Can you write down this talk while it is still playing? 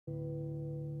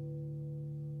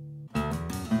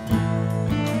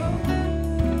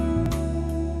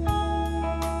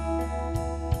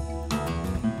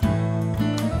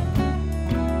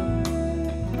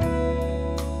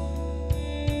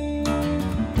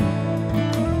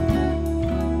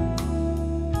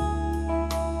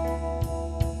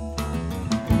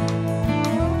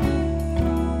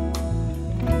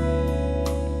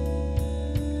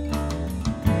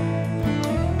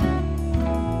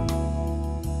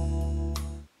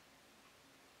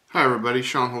Hi everybody,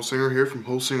 Sean Holsinger here from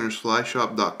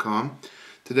holsingersflyshop.com.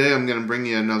 Today I'm going to bring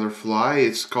you another fly.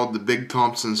 It's called the Big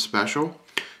Thompson Special.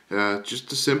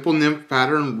 Just a simple nymph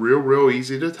pattern, real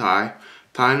easy to tie.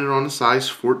 Tying it on a size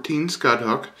 14 scud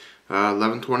hook,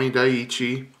 1120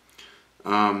 Daiichi,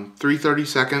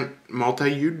 3/32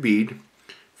 multi-hued bead.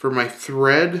 For my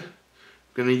thread, I'm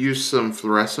going to use some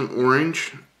fluorescent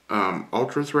orange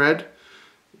ultra thread.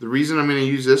 The reason I'm going to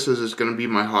use this is it's going to be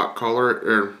my hot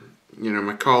collar,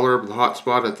 my collar, the hot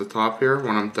spot at the top here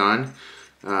when I'm done.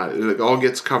 It all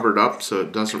gets covered up, so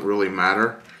it doesn't really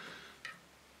matter.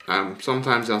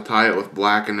 Sometimes I'll tie it with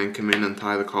black and then come in and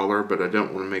tie the collar, but I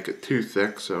don't want to make it too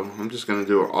thick, so I'm just going to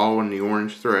do it all in the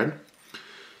orange thread.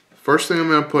 First thing I'm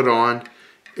going to put on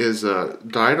is a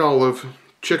dyed olive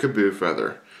chickaboo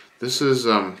feather. This is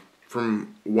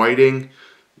from Whiting,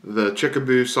 the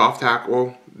chickaboo soft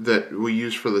hackle that we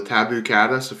use for the taboo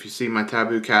caddis. If you see my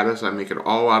taboo caddis, I make it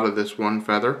all out of this one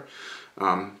feather.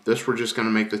 This we're just going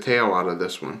to make the tail out of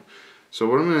this one. So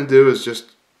what I'm going to do is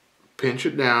just pinch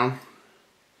it down,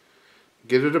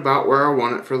 get it about where I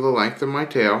want it for the length of my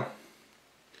tail.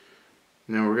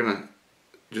 And then we're going to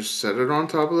just set it on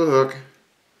top of the hook.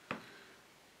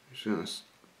 Just going to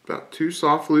about 2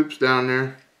 soft loops down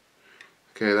there.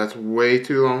 Okay, that's way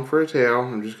too long for a tail.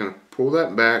 I'm just going to pull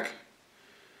that back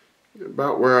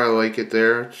about where I like it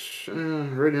there. It's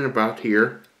right in about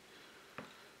here.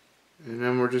 And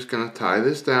then we're just going to tie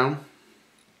this down.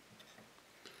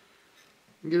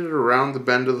 Get it around the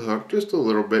bend of the hook just a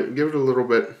little bit. Give it a little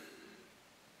bit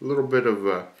of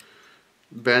a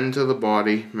bend to the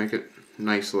body. Make it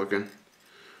nice looking.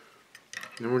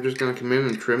 Then we're just going to come in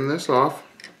and trim this off.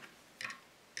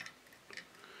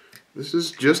 This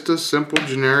is just a simple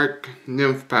generic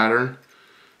nymph pattern.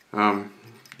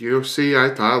 You'll see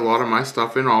I tie a lot of my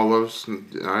stuff in olives.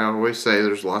 I always say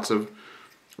there's lots of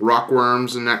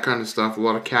rockworms and that kind of stuff, a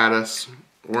lot of caddis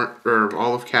or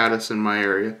olive caddis in my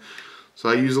area. So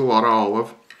I use a lot of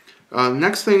olive.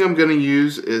 Next thing I'm going to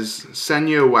use is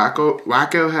Senyo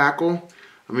Wacko Hackle.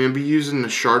 I'm going to be using the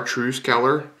chartreuse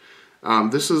color.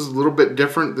 This is a little bit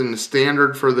different than the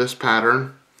standard for this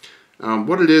pattern.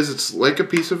 What it is, it's like a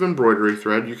piece of embroidery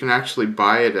thread. You can actually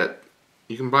buy it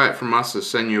from us as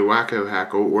Senyo Wacko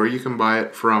Hackle, or you can buy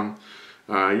it from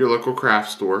your local craft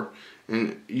store.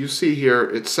 And you see here,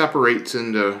 it separates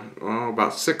into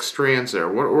about 6 strands there.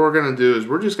 What we're going to do is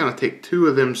we're just going to take 2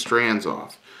 of them strands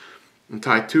off and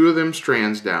tie 2 of them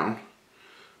strands down.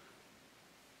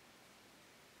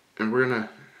 And we're going to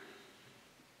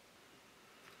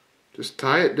just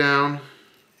tie it down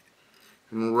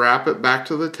and wrap it back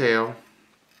to the tail.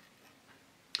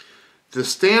 The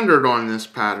standard on this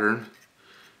pattern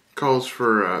calls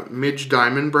for a midge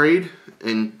diamond braid,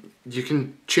 and you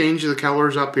can change the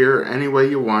colors up here any way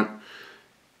you want.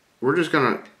 We're just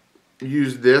gonna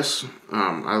use this.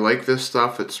 I like this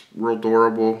stuff. It's real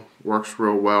durable, works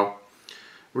real well.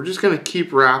 We're just gonna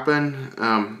keep wrapping.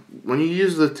 When you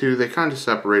use the 2, they kind of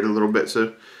separate a little bit.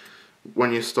 So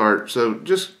when you start, so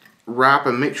just wrap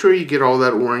and make sure you get all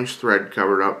that orange thread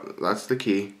covered up. That's the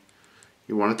key.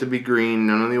 You want it to be green,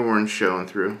 none of the orange showing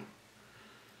through.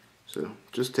 So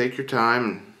just take your time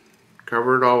and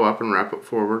cover it all up and wrap it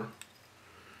forward.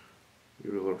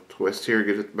 Give it a little twist here,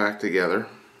 get it back together.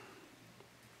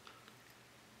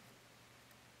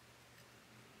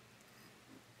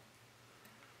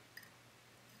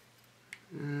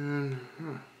 And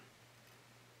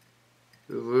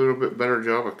do a little bit better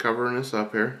job of covering this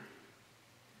up here.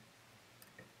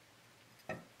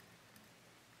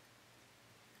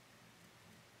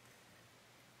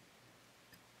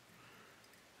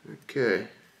 Okay.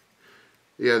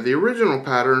 Yeah, the original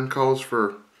pattern calls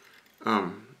for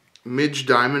midge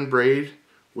diamond braid,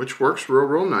 which works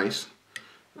real nice.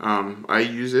 I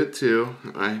use it too.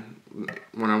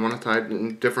 When I want to tie it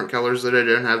in different colors that I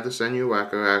don't have the Senyo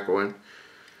Wacko Hackle in.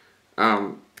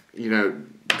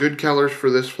 Good colors for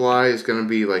this fly is going to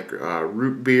be like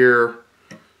root beer,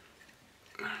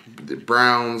 the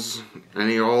browns,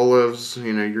 any olives,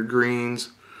 your greens.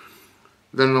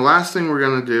 Then the last thing we're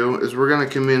going to do is we're going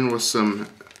to come in with some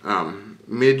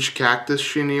midge cactus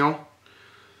chenille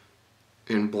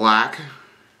in black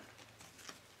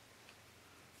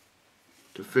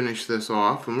to finish this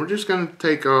off. And we're just going to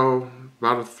take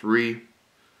about a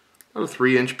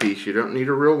 3-inch piece. You don't need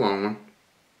a real long one.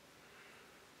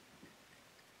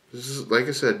 This is, like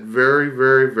I said,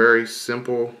 very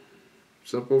simple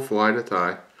fly to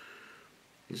tie.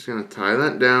 Just going to tie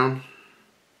that down.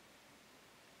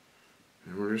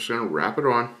 And we're just going to wrap it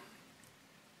on.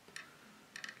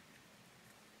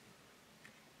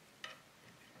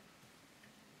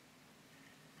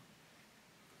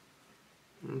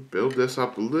 And build this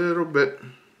up a little bit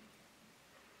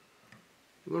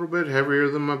A little bit heavier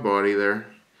than my body there.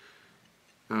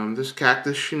 This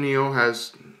cactus chenille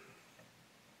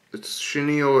it's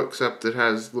chenille except it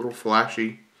has little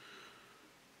flashy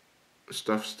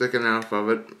stuff sticking out of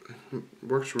it.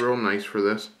 Works real nice for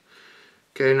this.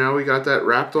 Okay, now we got that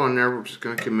wrapped on there. We're just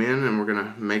going to come in and we're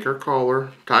going to make our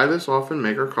collar. Tie this off and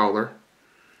make our collar.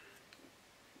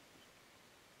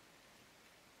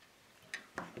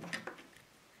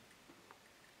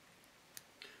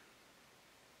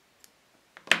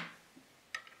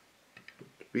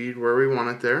 Bead where we want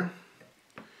it there.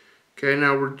 Okay,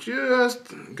 now we're just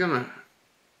going to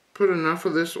put enough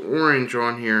of this orange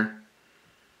on here.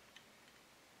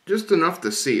 Just enough to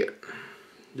see it.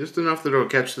 Just enough that it'll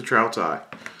catch the trout's eye.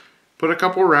 Put a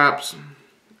couple wraps,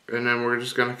 and then we're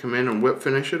just going to come in and whip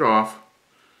finish it off.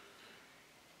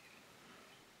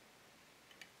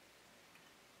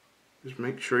 Just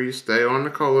make sure you stay on the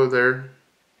color there.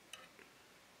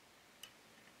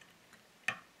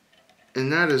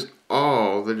 And that is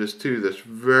all that is to this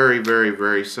very, very,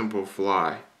 very simple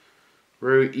fly.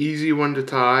 Very easy one to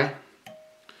tie.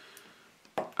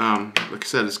 Like I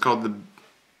said, it's called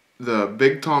the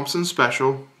Big Thompson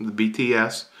Special, the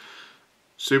BTS.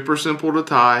 Super simple to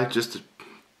tie, just a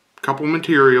couple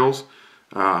materials.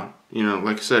 You know,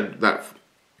 like I said, that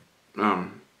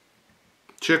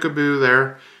chickaboo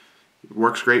there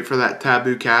works great for that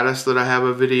taboo caddis that I have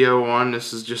a video on.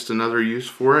 This is just another use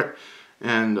for it,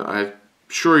 and I'm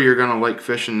sure you're gonna like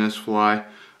fishing this fly.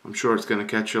 I'm sure it's gonna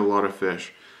catch you a lot of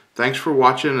fish. Thanks for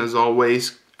watching. As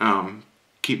always,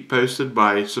 keep posted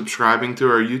by subscribing to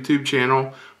our YouTube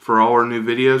channel for all our new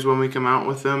videos when we come out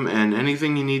with them, and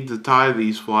anything you need to tie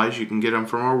these flies, you can get them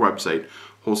from our website,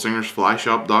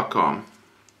 holsingersflyshop.com.